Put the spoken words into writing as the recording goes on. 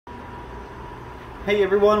Hey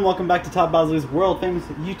everyone, welcome back to Todd Bosley's world famous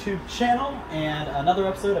YouTube channel and another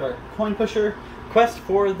episode of our Coin Pusher quest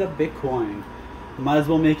for the Bitcoin. Might as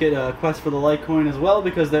well make it a quest for the Litecoin as well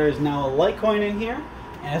because there is now a Litecoin in here,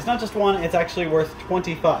 and it's not just one, it's actually worth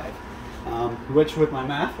 25, which with my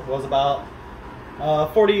math was about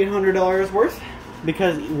 $4,800 worth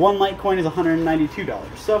because one Litecoin is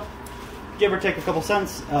 $192. So give or take a couple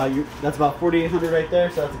cents, that's about $4,800 right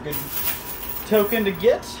there, so that's a good token to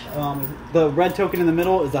get. The red token in the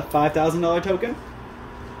middle is a $5,000 token.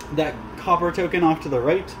 That copper token off to the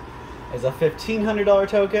right is a $1,500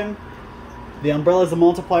 token. The umbrella is a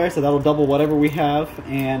multiplier, so that'll double whatever we have,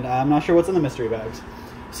 and I'm not sure what's in the mystery bags.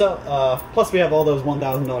 So, plus we have all those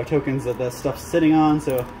 $1,000 tokens that the stuff's sitting on,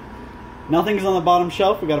 so nothing's on the bottom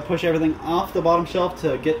shelf. We got to push everything off the bottom shelf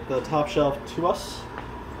to get the top shelf to us.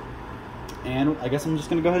 And I guess I'm just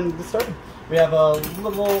going to go ahead and get started. We have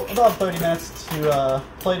about 30 minutes to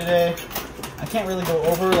play today. I can't really go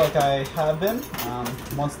over like I have been.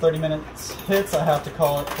 Once 30 minutes hits, I have to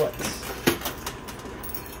call it quits.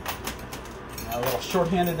 A little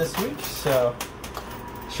short-handed this week, so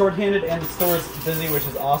short-handed and the store's busy, which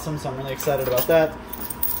is awesome, so I'm really excited about that.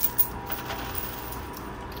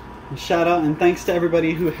 And shout out and thanks to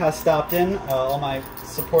everybody who has stopped in, all my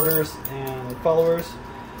supporters and followers.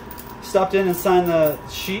 Stopped in and signed the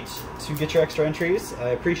sheet to get your extra entries. I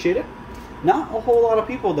appreciate it. Not a whole lot of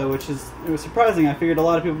people though, it was surprising. I figured a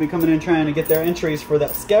lot of people would be coming in trying to get their entries for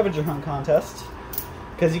that scavenger hunt contest,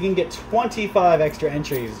 because you can get 25 extra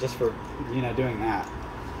entries just for, you know, doing that.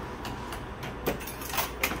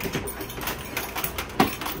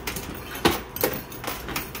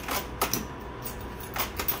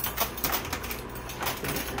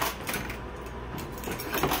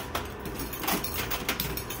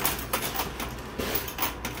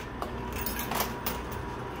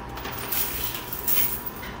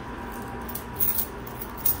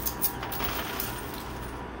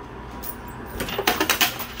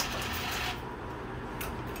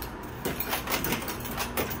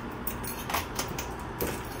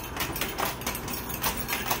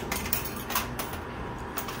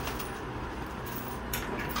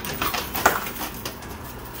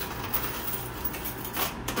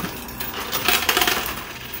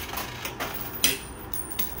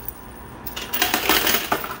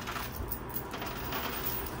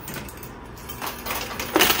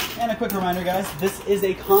 And a quick reminder, guys, this is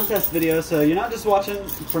a contest video, so you're not just watching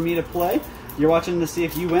for me to play, you're watching to see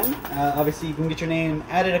if you win. Obviously, you can get your name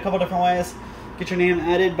added a couple different ways. Get your name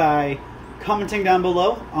added by commenting down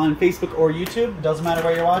below on Facebook or YouTube. Doesn't matter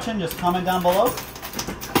where you're watching, just comment down below.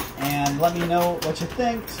 And let me know what you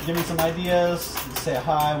think. Give me some ideas, say a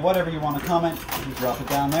hi, whatever you want to comment, you drop it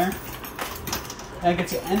down there. And it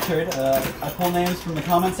gets you entered. I pull names from the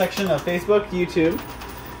comment section of Facebook, YouTube.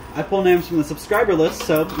 I pull names from the subscriber list,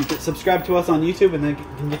 so you can subscribe to us on YouTube and then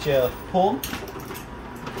can get you pulled.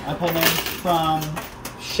 I pull names from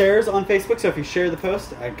shares on Facebook, so if you share the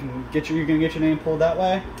post, you're gonna get your name pulled that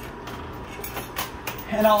way.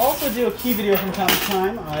 And I'll also do a key video from time to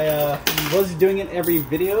time. I was doing it every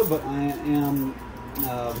video, but I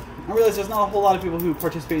realize there's not a whole lot of people who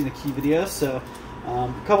participate in the key videos, so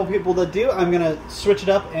a couple people that do, I'm gonna switch it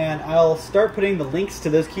up and I'll start putting the links to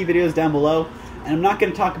those key videos down below. And I'm not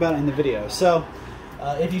going to talk about it in the video. So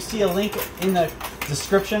if you see a link in the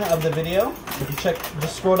description of the video, if you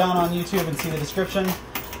just scroll down on YouTube and see the description,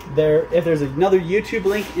 if there's another YouTube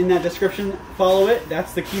link in that description, follow it.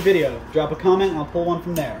 That's the key video. Drop a comment and I'll pull one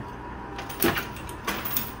from there. But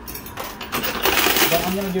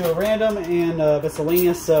I'm going to do a random and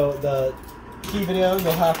miscellaneous, so the key video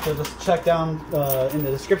you'll have to just check down in the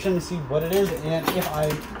description to see what it is and if I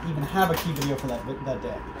even have a key video for that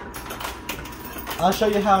day. I'll show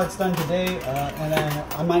you how it's done today, and then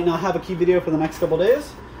I might not have a key video for the next couple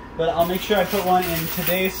days, but I'll make sure I put one in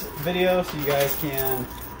today's video so you guys can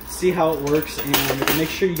see how it works and make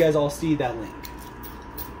sure you guys all see that link.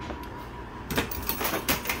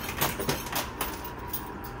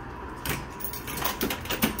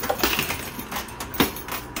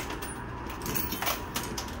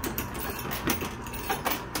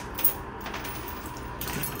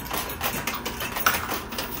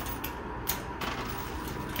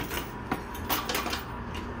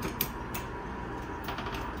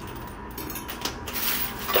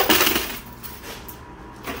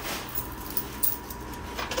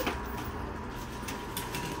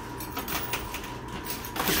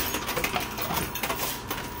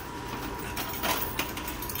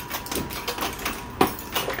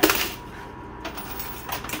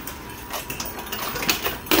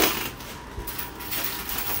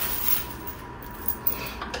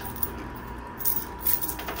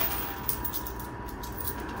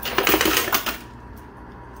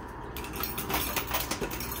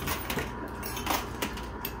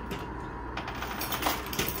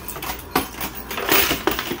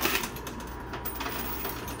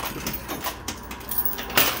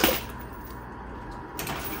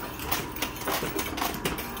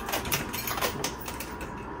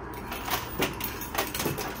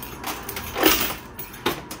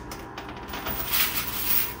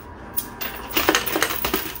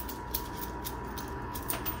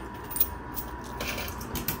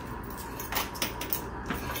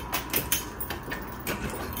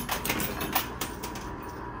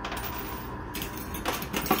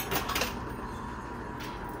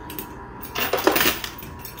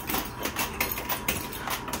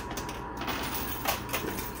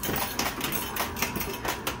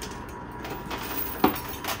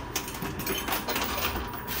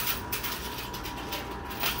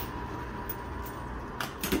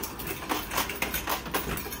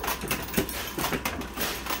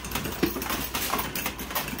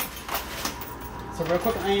 real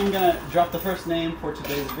quick, I am going to drop the first name for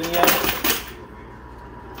today's video.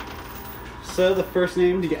 So the first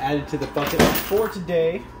name to get added to the bucket for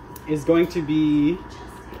today is going to be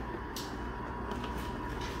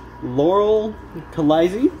Laurel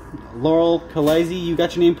Kalizi. Laurel Kalizi, you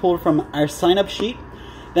got your name pulled from our sign-up sheet.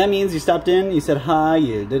 That means you stopped in, you said hi,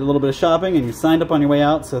 you did a little bit of shopping, and you signed up on your way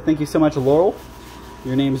out. So thank you so much, Laurel.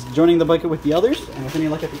 Your name's joining the bucket with the others, and with any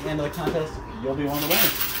luck at the end of the contest, you'll be one of the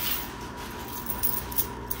winners.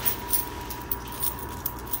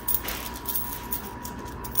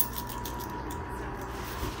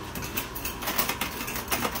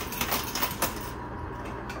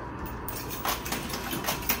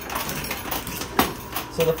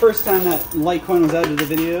 So the first time that Litecoin was added to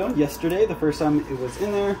the video, yesterday, the first time it was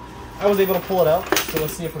in there, I was able to pull it out. So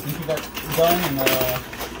let's see if we can keep that going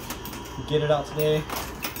and get it out today.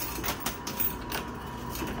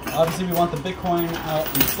 Obviously we want the Bitcoin out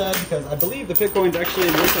instead because I believe the Bitcoin's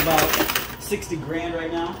actually worth about 60 grand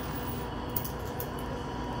right now.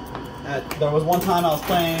 There was one time I was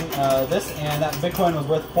playing this and that Bitcoin was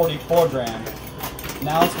worth 44 grand.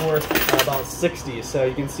 Now it's worth about 60, so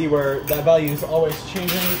you can see where that value is always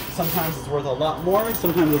changing. Sometimes it's worth a lot more,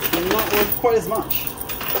 sometimes it's not worth quite as much.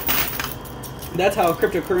 That's how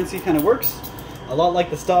cryptocurrency kind of works. A lot like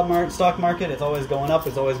the stock market, it's always going up,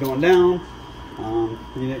 it's always going down.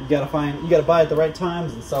 You gotta buy at the right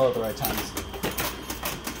times and sell at the right times.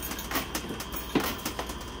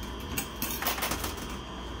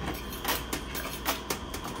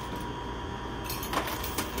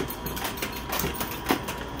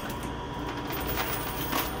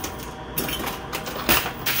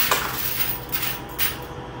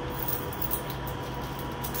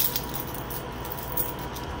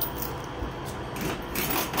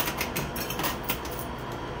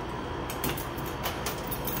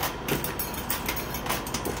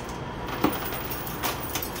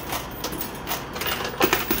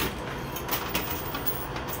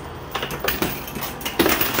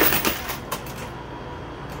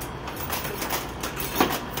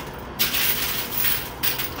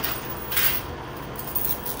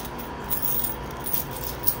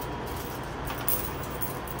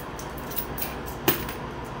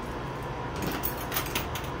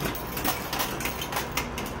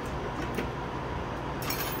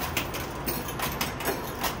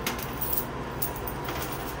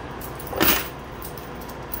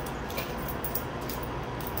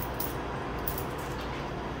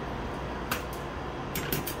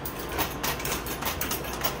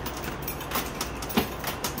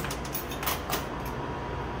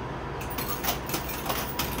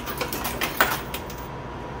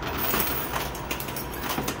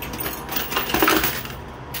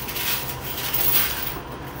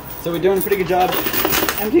 So we're doing a pretty good job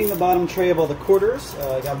emptying the bottom tray of all the quarters.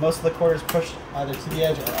 Got most of the quarters pushed either to the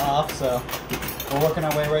edge or off, so we're working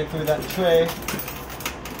our way right through that tray.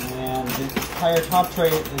 And the entire top tray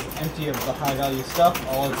is empty of the high value stuff.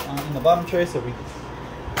 All is in the bottom tray, so we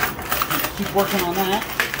keep working on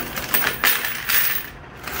that.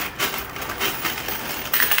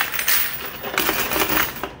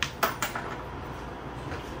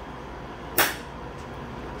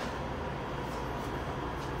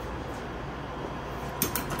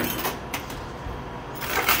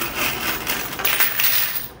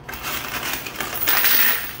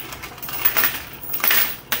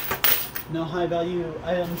 No high value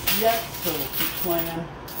items yet, so we'll keep playing.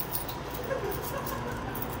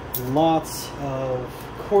 Lots of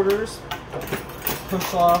quarters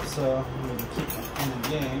pushed off, so I'm going to keep them in the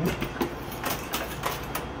game.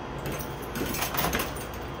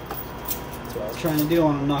 That's what I was trying to do. I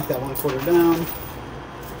want to knock that one quarter down.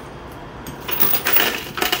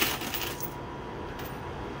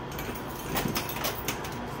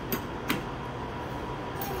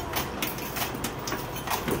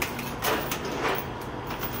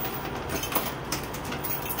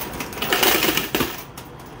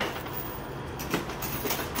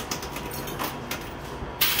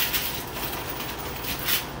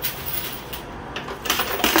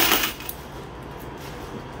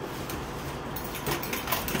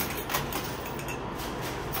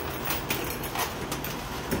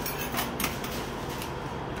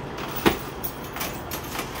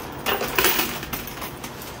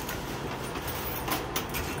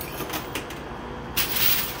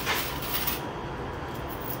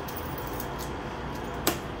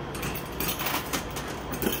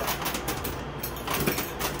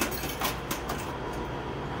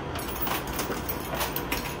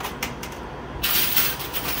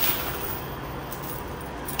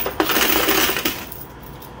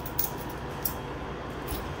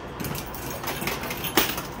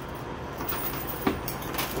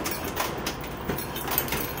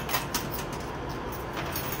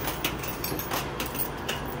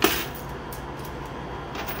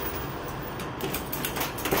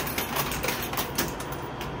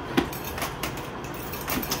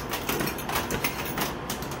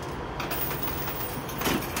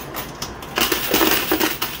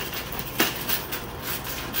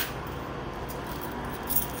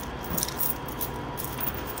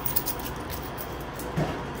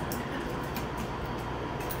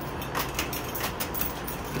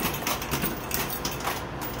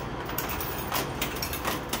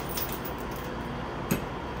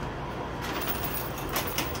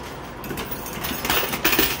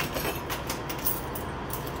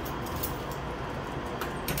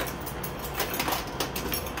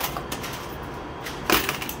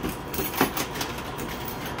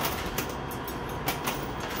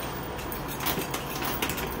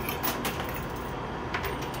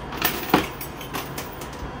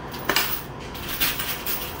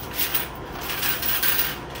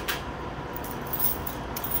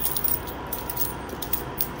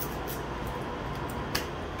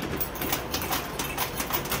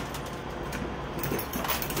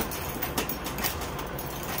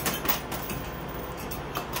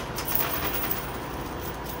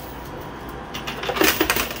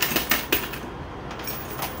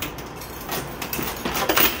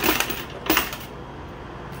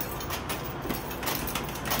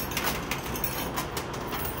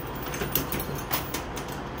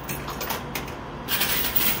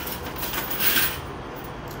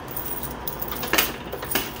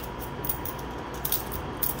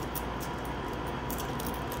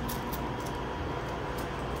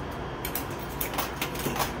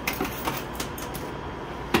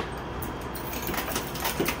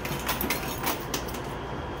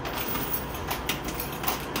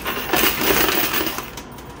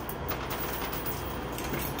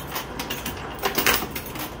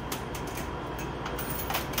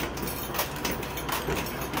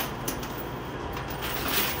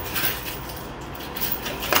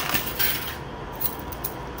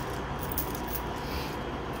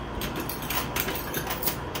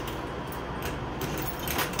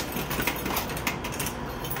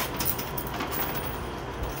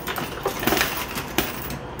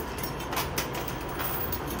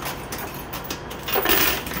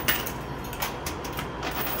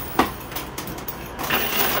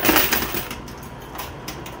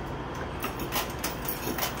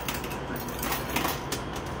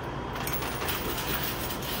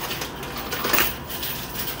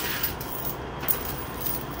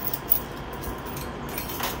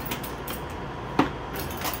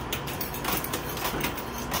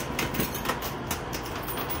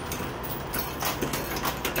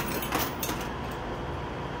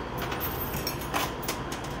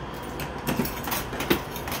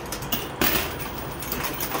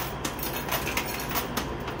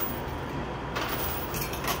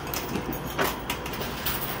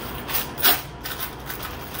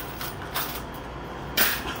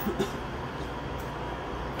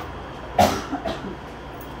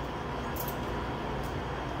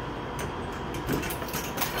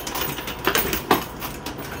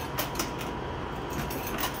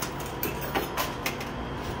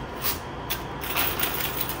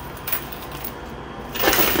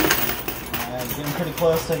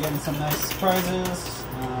 close to getting some nice surprises.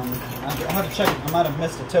 I have to check. I might have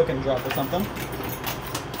missed a token drop or something.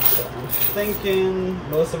 So I'm thinking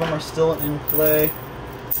most of them are still in play.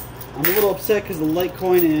 I'm a little upset because the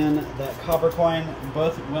Litecoin and that copper coin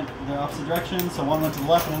both went their opposite direction. So one went to the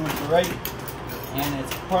left and one went to the right. And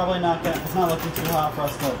it's probably not gonna, it's not looking too hot for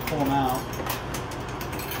us to pull them out.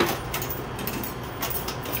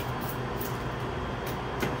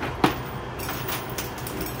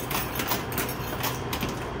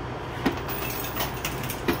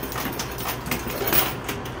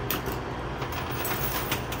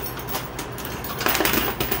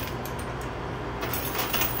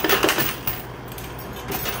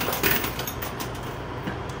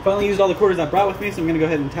 Finally used all the quarters I brought with me, so I'm going to go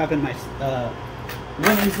ahead and tap in my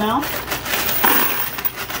winnings now.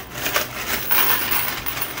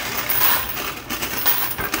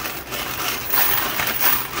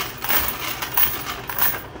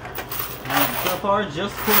 So far,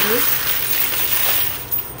 just quarters.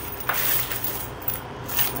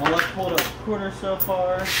 All I've pulled a quarter so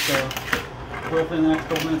far, so hopefully in the next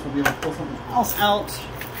couple minutes we'll be able to pull something else out.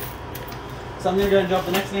 So I'm going to go ahead and drop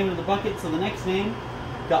the next name into the bucket. So the next name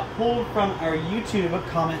got pulled from our YouTube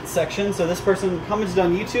comment section. So this person commented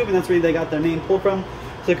on YouTube, and that's where they got their name pulled from.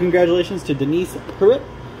 So congratulations to Denise Pruitt.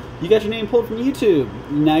 You got your name pulled from YouTube.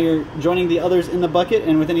 Now you're joining the others in the bucket,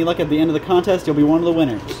 and with any luck at the end of the contest, you'll be one of the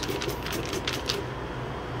winners.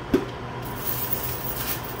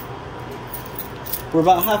 We're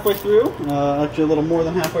about halfway through, actually a little more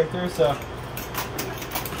than halfway through, so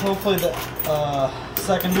hopefully the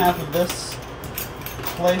second half of this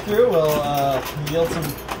playthrough will yield some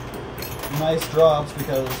nice drops,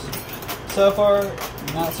 because so far,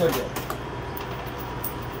 not so good.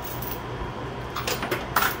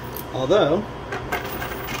 Although,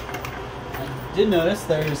 I did notice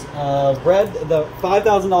there's bread, the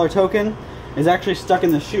 $5,000 token is actually stuck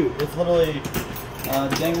in the chute. It's literally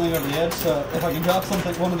dangling over the edge, so if I can drop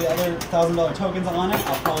something, one of the other $1,000 tokens on it,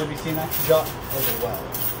 I'll probably be seeing that drop as well.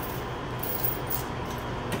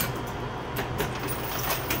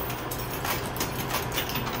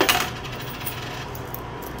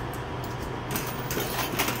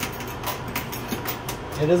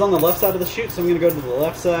 It is on the left side of the chute, so I'm going to go to the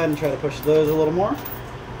left side and try to push those a little more.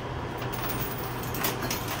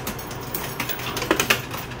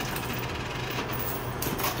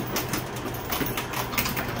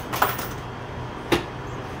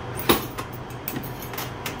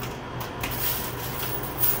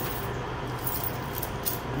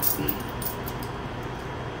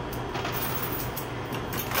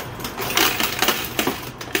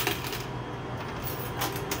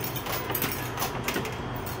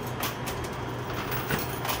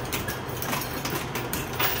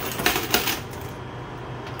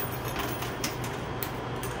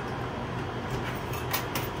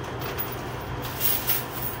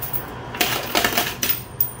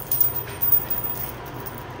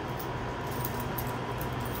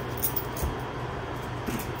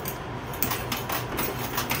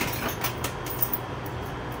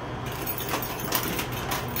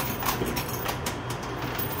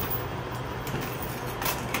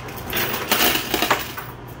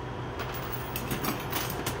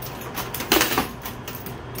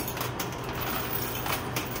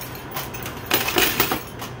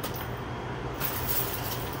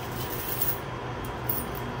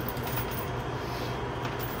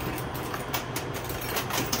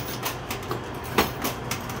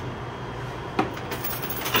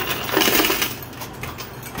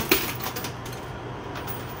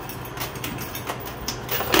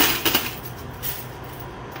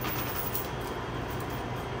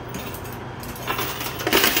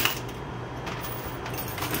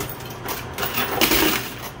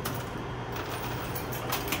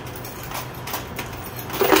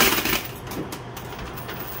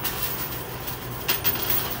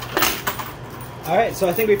 Alright, so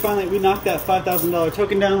I think we knocked that $5,000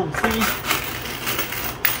 token down. Let's see.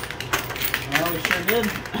 Well, we sure did.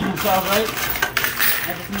 It's alright.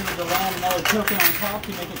 I just needed to land another token on top to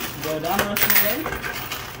make it go down the rest of the way.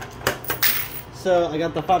 So I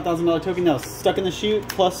got the $5,000 token that was stuck in the chute,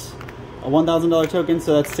 plus a $1,000 token,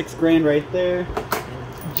 so that's $6,000 right there.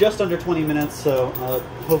 Just under 20 minutes, so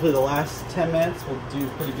hopefully the last 10 minutes will do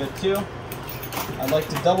pretty good too. I'd like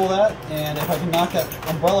to double that, and if I can knock that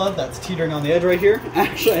umbrella that's teetering on the edge right here.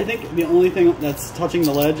 Actually, I think the only thing that's touching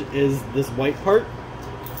the ledge is this white part.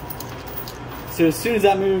 So as soon as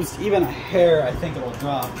that moves even a hair, I think it'll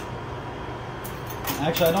drop.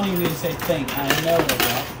 Actually, I don't even need to say think. I know it'll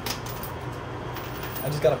drop. I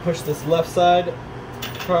just gotta push this left side.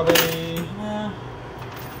 Probably,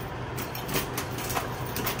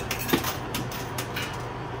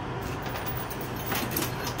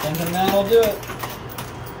 And that'll do it.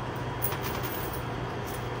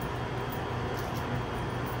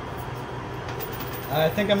 I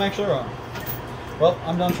think I'm actually wrong. Well,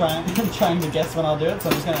 I'm done trying. I'm trying to guess when I'll do it, so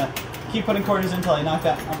I'm just gonna keep putting quarters in until I knock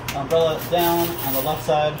that umbrella down on the left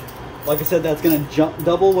side. Like I said, that's gonna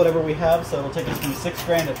double whatever we have, so it'll take us from 6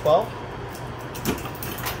 grand to 12.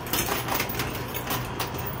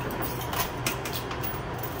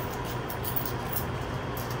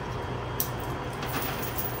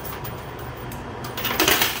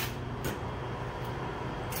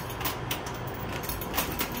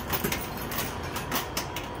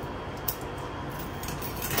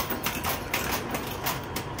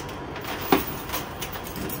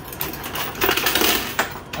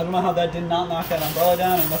 I don't know how that did not knock that umbrella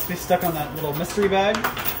down. It must be stuck on that little mystery bag.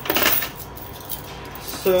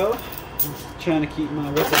 So, I'm just trying to keep my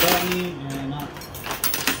wits about me and not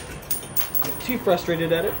get too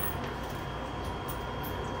frustrated at it.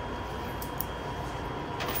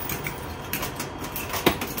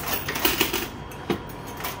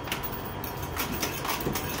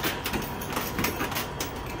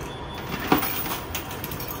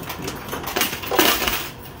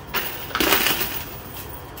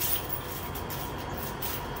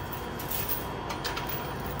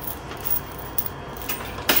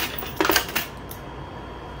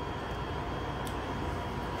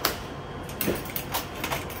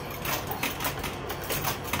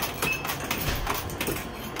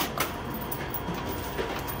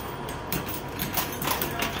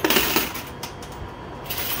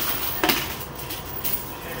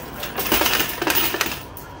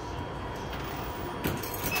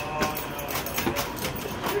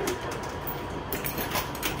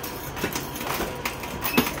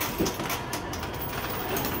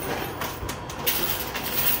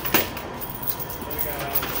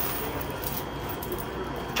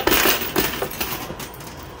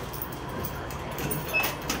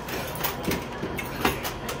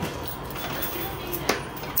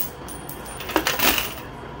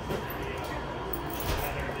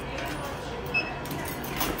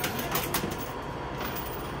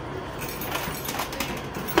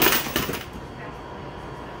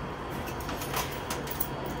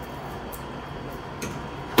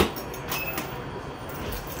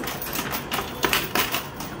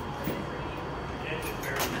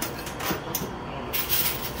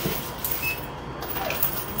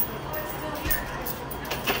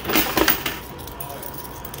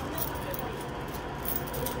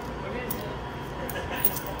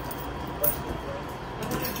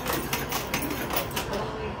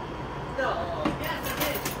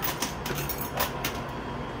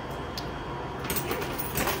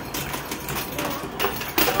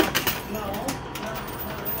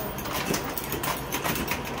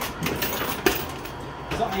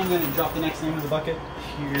 I'm going to drop the next name in the bucket.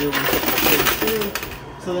 Here we go.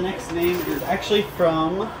 So the next name is actually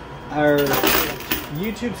from our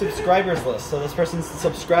YouTube subscribers list. So this person's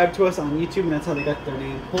subscribed to us on YouTube, and that's how they got their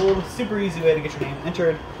name pulled. Super easy way to get your name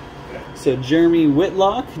entered. So Jeremy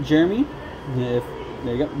Whitlock, Jeremy, there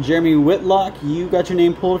you go. Jeremy Whitlock, you got your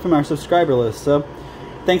name pulled from our subscriber list. So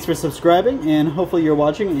thanks for subscribing, and hopefully you're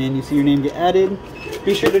watching and you see your name get added.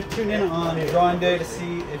 Be sure to tune in on drawing day to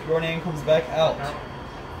see if your name comes back out.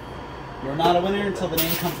 You're not a winner until the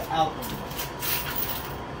name comes out.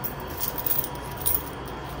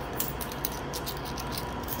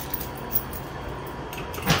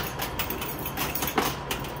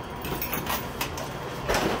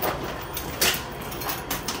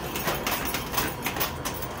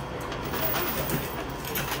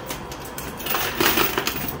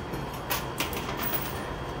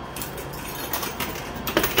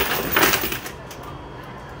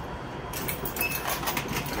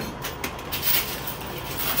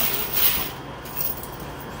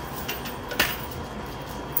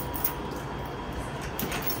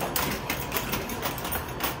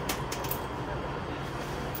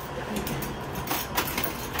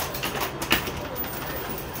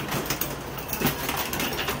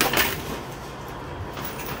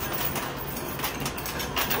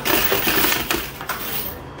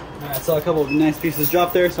 I saw a couple of nice pieces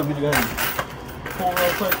drop there, so I'm gonna go ahead and pull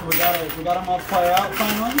real quick. We got a multiplier out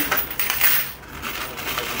finally.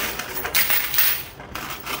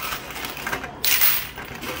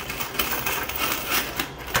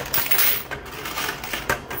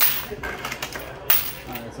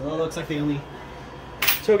 Alright, so that looks like the only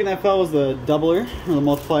token that fell was the doubler, or the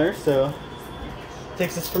multiplier, so it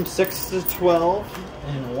takes us from 6 to 12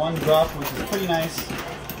 in one drop, which is pretty nice.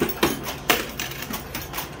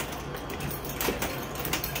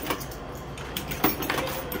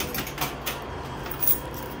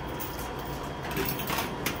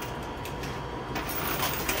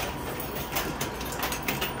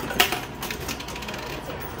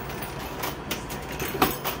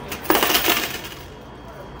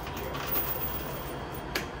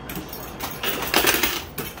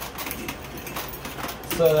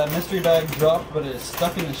 So that mystery bag dropped, but it is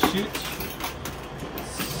stuck in the chute.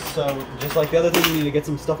 So just like the other thing, you need to get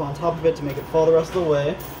some stuff on top of it to make it fall the rest of the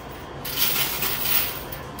way.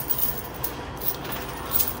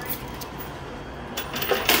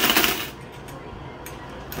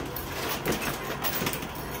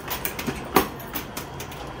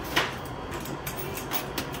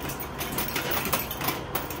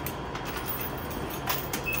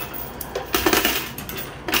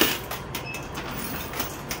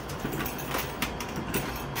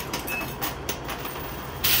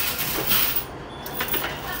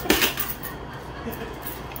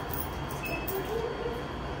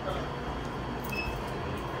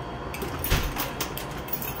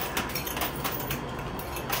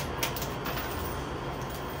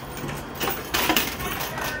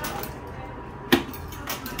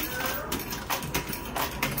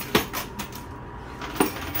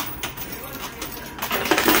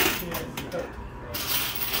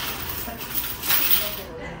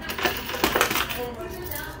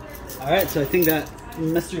 Alright, so I think that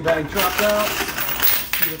mystery bag dropped out.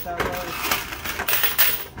 Let's see what that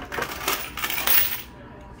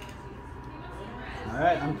was.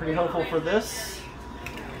 Alright, I'm pretty hopeful for this.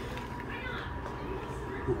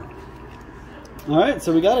 Alright,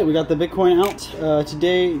 so we got it. We got the Bitcoin out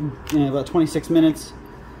today in about 26 minutes.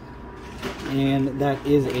 And that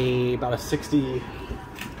is about a 60...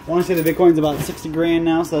 I want to say the Bitcoin's about 60 grand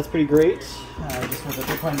now, so that's pretty great. Just with the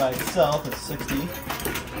Bitcoin by itself, it's 60.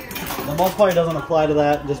 The multiplier doesn't apply to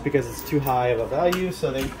that just because it's too high of a value,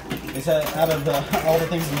 so they said out of all the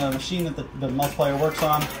things in the machine that the multiplier works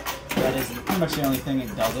on, that is pretty much the only thing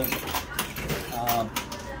it doesn't.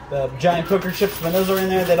 The giant poker chips, when those are in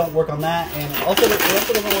there, they don't work on that, and also it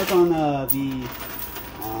also doesn't work on the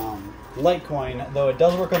Litecoin, though it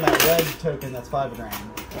does work on that red token that's 5 grand.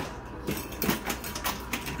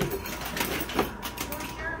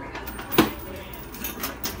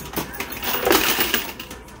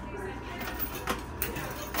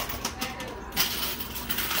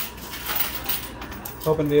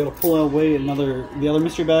 Hoping to be able to pull away the other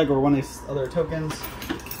mystery bag or one of these other tokens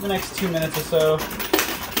in the next 2 minutes or so.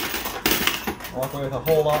 Walk away with a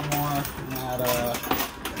whole lot more.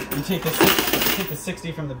 And take the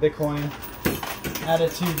 60 from the Bitcoin, add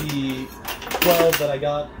it to the 12 that I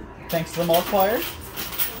got thanks to the multiplier,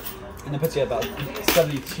 and it puts you at about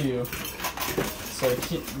 72. So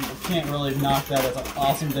you can't really knock that. It's an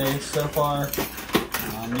awesome day so far.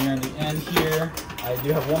 Nearing the end here. I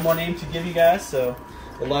do have one more name to give you guys, so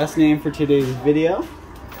the last name for today's video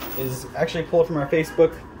is actually pulled from our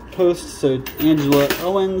Facebook post. So Angela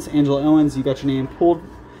Owens, you got your name pulled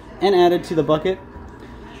and added to the bucket.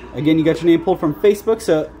 Again, you got your name pulled from Facebook,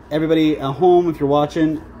 so everybody at home, if you're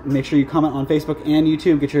watching, make sure you comment on Facebook and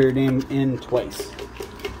YouTube, get your name in twice.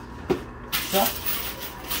 So,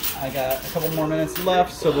 I got a couple more minutes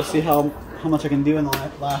left, so we'll see how much I can do in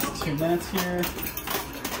the last 2 minutes here.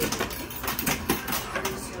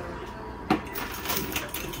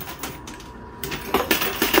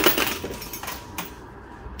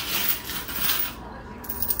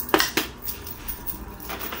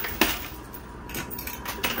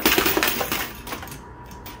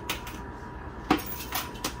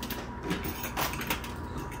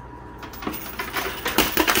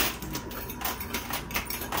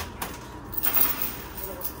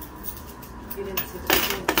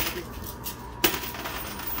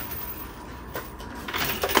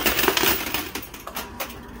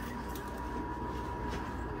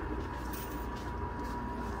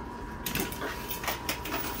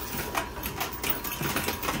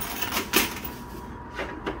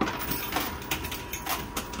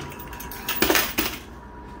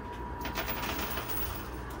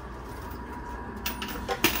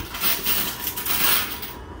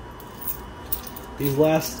 These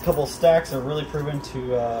last couple stacks are really proven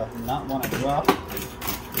to not want to drop.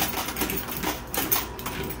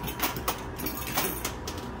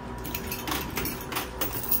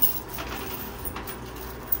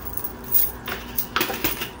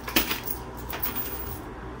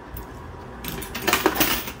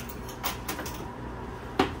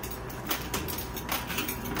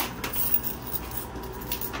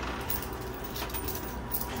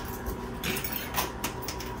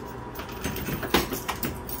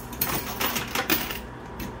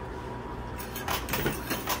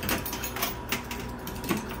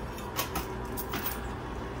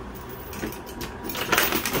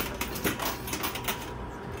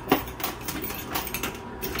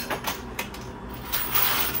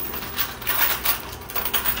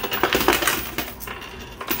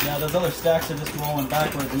 Those other stacks are just rolling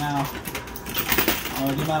backwards now.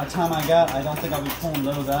 The amount of time I got, I don't think I'll be pulling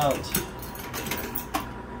those out.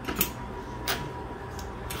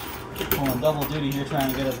 pulling double duty here,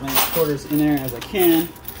 trying to get as many quarters in there as I can.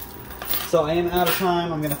 So I am out of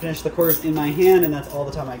time. I'm gonna finish the quarters in my hand, and that's all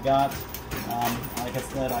the time I got. Like I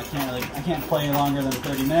said, I can't play longer than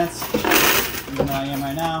 30 minutes, even though I am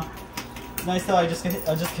right now. Nice though, I just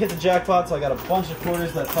hit the jackpot, so I got a bunch of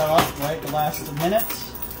quarters that fell off right the last minute.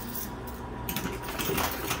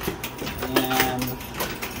 And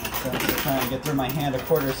so I'm just trying to get through my hand of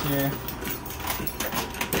quarters here.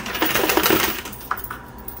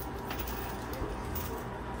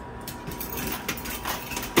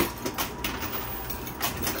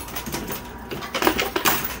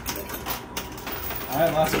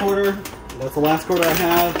 Alright, last quarter. That's the last quarter I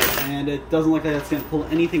have, and it doesn't look like it's going to pull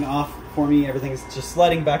anything off for me. Everything's just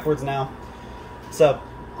sliding backwards now. So,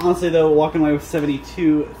 honestly though, walking away with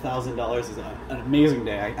 $72,000 is an amazing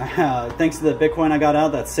day. Thanks to the Bitcoin I got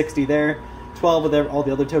out, that's 60 there, 12 with all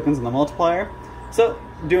the other tokens and the multiplier. So,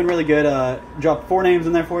 doing really good. Dropped 4 names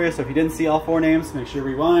in there for you, so if you didn't see all 4 names, make sure you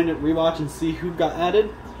rewind, rewatch, and see who got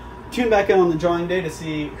added. Tune back in on the drawing day to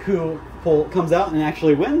see who comes out and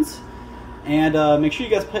actually wins. And make sure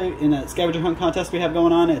you guys play in a scavenger hunt contest we have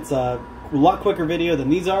going on. It's a lot quicker video than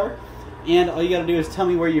these are. And all you got to do is tell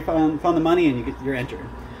me where you found the money, and you're entered.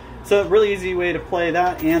 So really easy way to play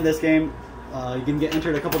that and this game. You can get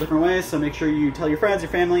entered a couple different ways, so make sure you tell your friends, your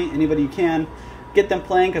family, anybody you can. Get them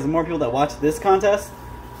playing, because the more people that watch this contest,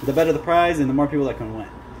 the better the prize and the more people that can win.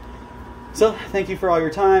 So thank you for all your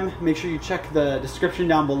time. Make sure you check the description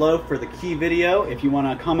down below for the key video if you want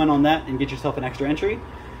to comment on that and get yourself an extra entry.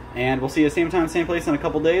 And we'll see you same time, same place in a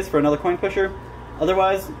couple days for another coin pusher.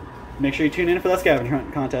 Otherwise, make sure you tune in for that scavenger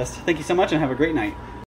hunt contest. Thank you so much and have a great night.